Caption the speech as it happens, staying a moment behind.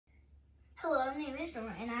Hello, my name is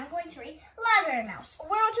Norah, and I'm going to read Library Mouse, A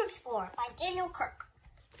World to Explore by Daniel Kirk.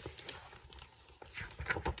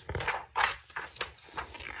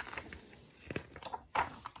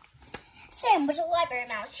 Sam was a library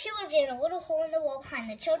mouse. He lived in a little hole in the wall behind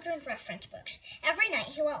the children's reference books. Every night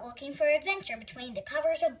he went looking for adventure between the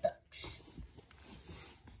covers of books.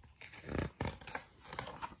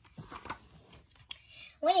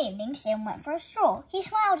 One evening, Sam went for a stroll. He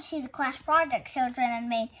smiled to see the class project children had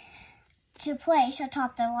made to place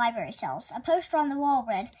atop the library shelves. A poster on the wall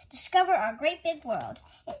read, "Discover our great big world."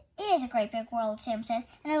 "It is a great big world," Sam said,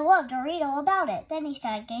 "and I'd love to read all about it." Then he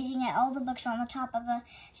started gazing at all the books on the top of the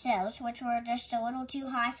shelves, which were just a little too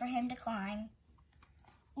high for him to climb.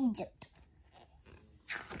 Egypt.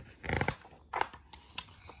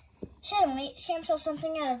 Suddenly, Sam saw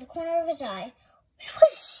something out of the corner of his eye.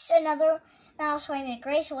 Swish! Another mouse landed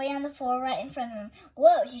gracefully on the floor right in front of him.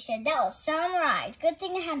 "Whoa," she said, "that was some ride. Good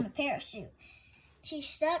thing I had my parachute." She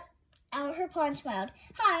stuck out her paw and smiled.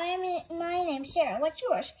 "Hi, my name's Sarah. What's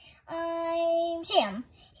yours?" "I'm Sam,"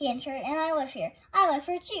 he answered, "and I live here." "I live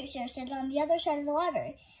here too," Sarah said, "on the other side of the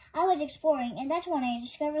library. I was exploring, and that's when I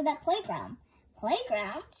discovered that playground."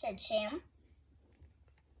 "Playground?" said Sam.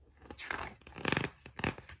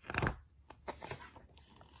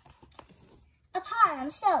 "Up high on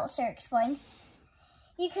the cell," Sarah explained.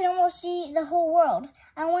 "You can almost see the whole world.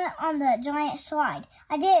 I went on the giant slide.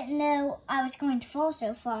 I didn't know I was going to fall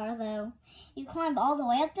so far, though." "You climbed all the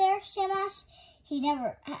way up there?" Sam asked. He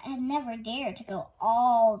had never dared to go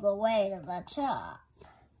all the way to the top.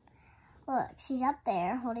 "Look, she's up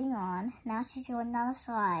there, holding on. Now she's going down the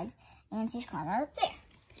slide, and she's climbing up there."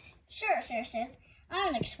 "Sure," Sarah said. "I'm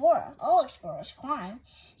an explorer. All explorers climb."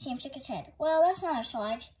 Sam shook his head. "Well, that's not a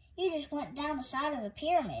slide. You just went down the side of a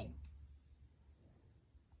pyramid."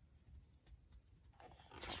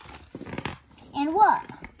 "And what?"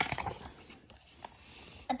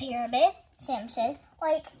 "A pyramid," Sam said.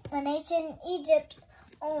 "Like in ancient Egypt,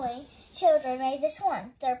 only children made this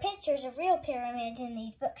one. There are pictures of real pyramids in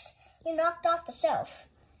these books. You knocked off the shelf."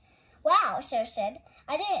 "Wow," Sarah said.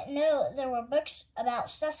 "I didn't know there were books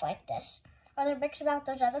about stuff like this." "Are there books about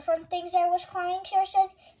those other fun things I was climbing?" Sarah said.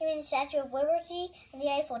 "You mean the Statue of Liberty and the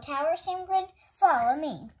Eiffel Tower?" Sam grinned. "Follow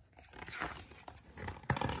me."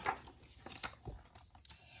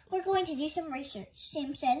 "We're going to do some research,"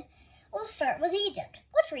 Sam said. "We'll start with Egypt."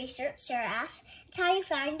 "What's research?" Sarah asked. "It's how you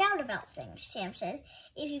find out about things," Sam said.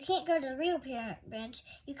 "If you can't go to the real pyramids,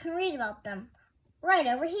 you can read about them. Right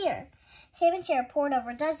over here." Sam and Sarah pored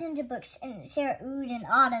over dozens of books, and Sarah oohed and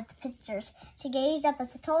awed at the pictures. She gazed up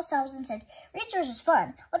at the tall shelves and said, "Research is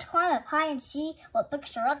fun. Let's climb up high and see what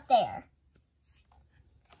books are up there."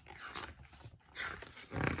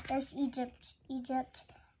 "There's Egypt,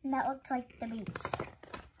 and that looks like the beach."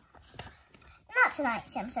 "Not tonight,"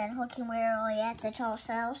 Sam said, looking wearily at the tall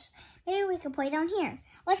shelves. "Maybe we could play down here.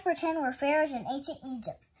 Let's pretend we're pharaohs in ancient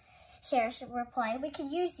Egypt." Sarah replied, "We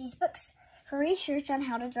could use these books for research on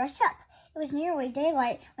how to dress up." It was nearly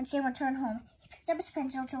daylight when Sam returned home. He picked up his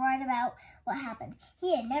pencil to write about what happened.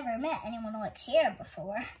 He had never met anyone like Sarah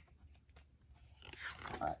before.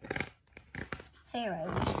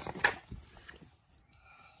 Pharaohs.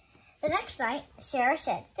 The next night, Sarah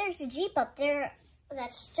said, "There's a jeep up there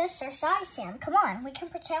that's just our size, Sam. Come on, we can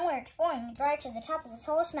pretend we're exploring and drive to the top of the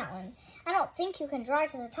tallest mountain." "I don't think you can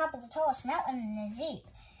drive to the top of the tallest mountain in a jeep,"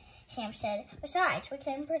 Sam said. "Besides, we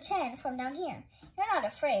can pretend from down here." "You're not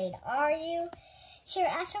afraid, are you?" Sarah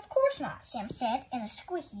asked. "Of course not," Sam said in a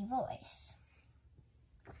squeaky voice.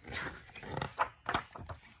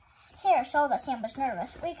 Sarah saw that Sam was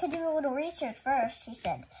nervous. "We could do a little research first," she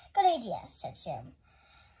said. "Good idea," said Sam.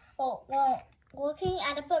 Well, looking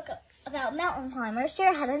at a book about mountain climbers,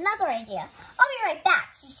 Sarah had another idea. "I'll be right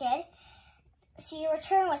back," she said. She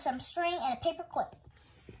returned with some string and a paper clip.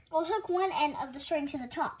 "I'll hook one end of the string to the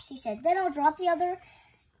top," she said. "Then I'll drop the other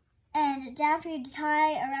end down for you to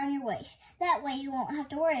tie around your waist. That way you won't have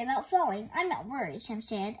to worry about falling." "I'm not worried," Sam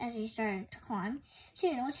said as he started to climb.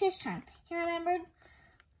 Soon it was his turn. He remembered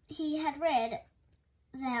he had read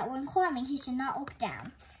that when climbing he should not look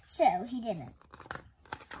down, so he didn't.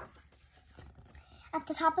 At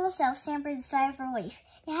the top of the shelf, Sam breathed a sigh of relief.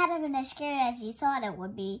 It hadn't been as scary as he thought it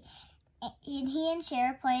would be. And he and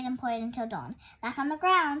Sarah played and played until dawn. Back on the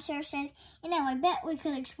ground, Sarah said, "I bet we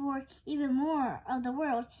could explore even more of the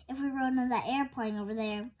world if we rode in that airplane over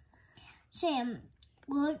there." Sam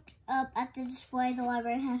looked up at the display the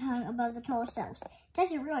library had hung above the tall shelves. "It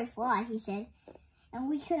doesn't really fly," he said, "and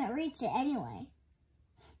we couldn't reach it anyway."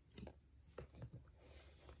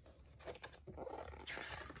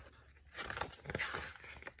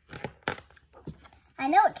 I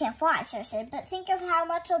know it can't fly, Sarah said, but think of how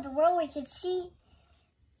much of the world we could see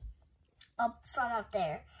from up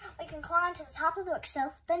there. We can climb to the top of the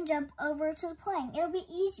bookshelf, then jump over to the plane. It'll be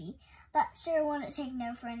easy. But Sarah wouldn't take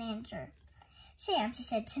no for an answer. Sam, she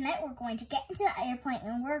said, tonight we're going to get into the airplane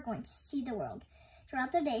and we're going to see the world.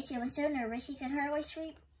 Throughout the day, Sam was so nervous he could hardly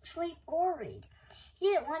sleep or read. He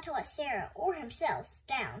didn't want to let Sarah or himself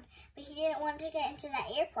down, but he didn't want to get into that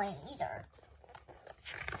airplane either.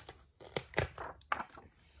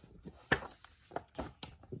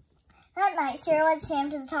 That night, Sarah led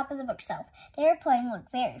Sam to the top of the bookshelf. The airplane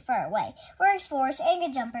looked very far away. We're explorers and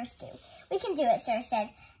good jumpers, too. We can do it, Sarah said.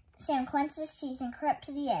 Sam clenched his teeth and crept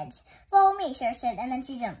to the edge. Follow me, Sarah said, and then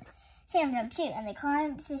she jumped. Sam jumped too, and they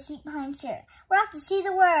climbed to the seat behind Sarah. We're off to see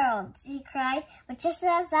the world, she cried. But just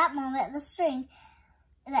at that moment, the string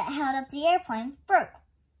that held up the airplane broke.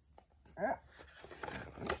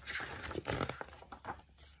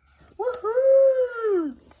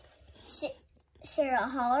 Woohoo! Sarah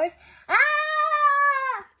hollered.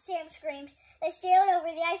 Ah! Sam screamed. They sailed over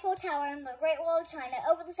the Eiffel Tower and the Great Wall of China,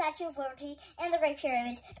 over the Statue of Liberty and the Great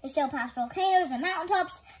Pyramids. They sailed past volcanoes and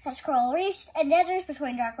mountaintops, past coral reefs and deserts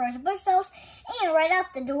between dark rows of bookshelves, and right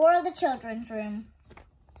out the door of the children's room.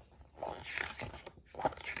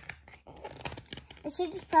 The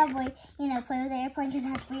students probably, play with the airplane because it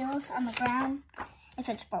has wheels on the ground if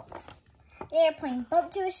it's broke. The airplane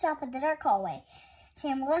bumped to a stop at the dark hallway.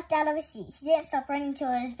 Sam leapt out of his seat. He didn't stop running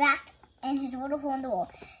until his back and his little hole in the wall.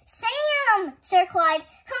 Sam! Sarah cried.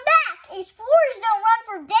 Come back! Explorers don't run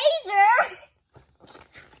for danger!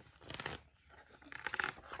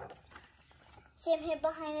 Sam hid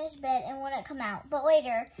behind his bed and wouldn't come out. But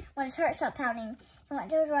later, when his heart stopped pounding, he went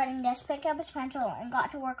to his writing desk, picked up his pencil, and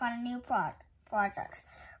got to work on a new project.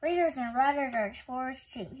 Readers and writers are explorers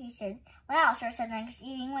too, he said. Wow, Sarah said next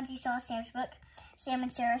evening when she saw Sam's book, Sam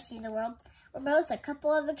and Sarah See the World. We're both a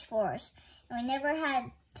couple of explorers, and we never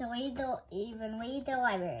had to even leave the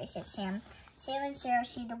library, said Sam. Sam and Sarah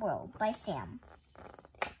See the World by Sam.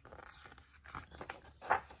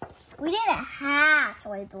 We didn't have to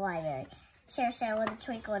leave the library, Sarah said with a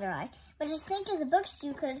twinkle in her eye. But just think of the books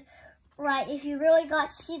you could write if you really got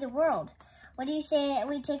to see the world. What do you say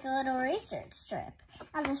we take a little research trip?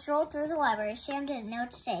 As they strolled through the library, Sam didn't know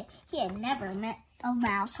what to say. He had never met a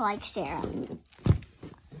mouse like Sarah.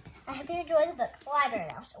 I hope you enjoyed the book, The Library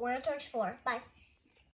Mouse, Where to Explore. Bye.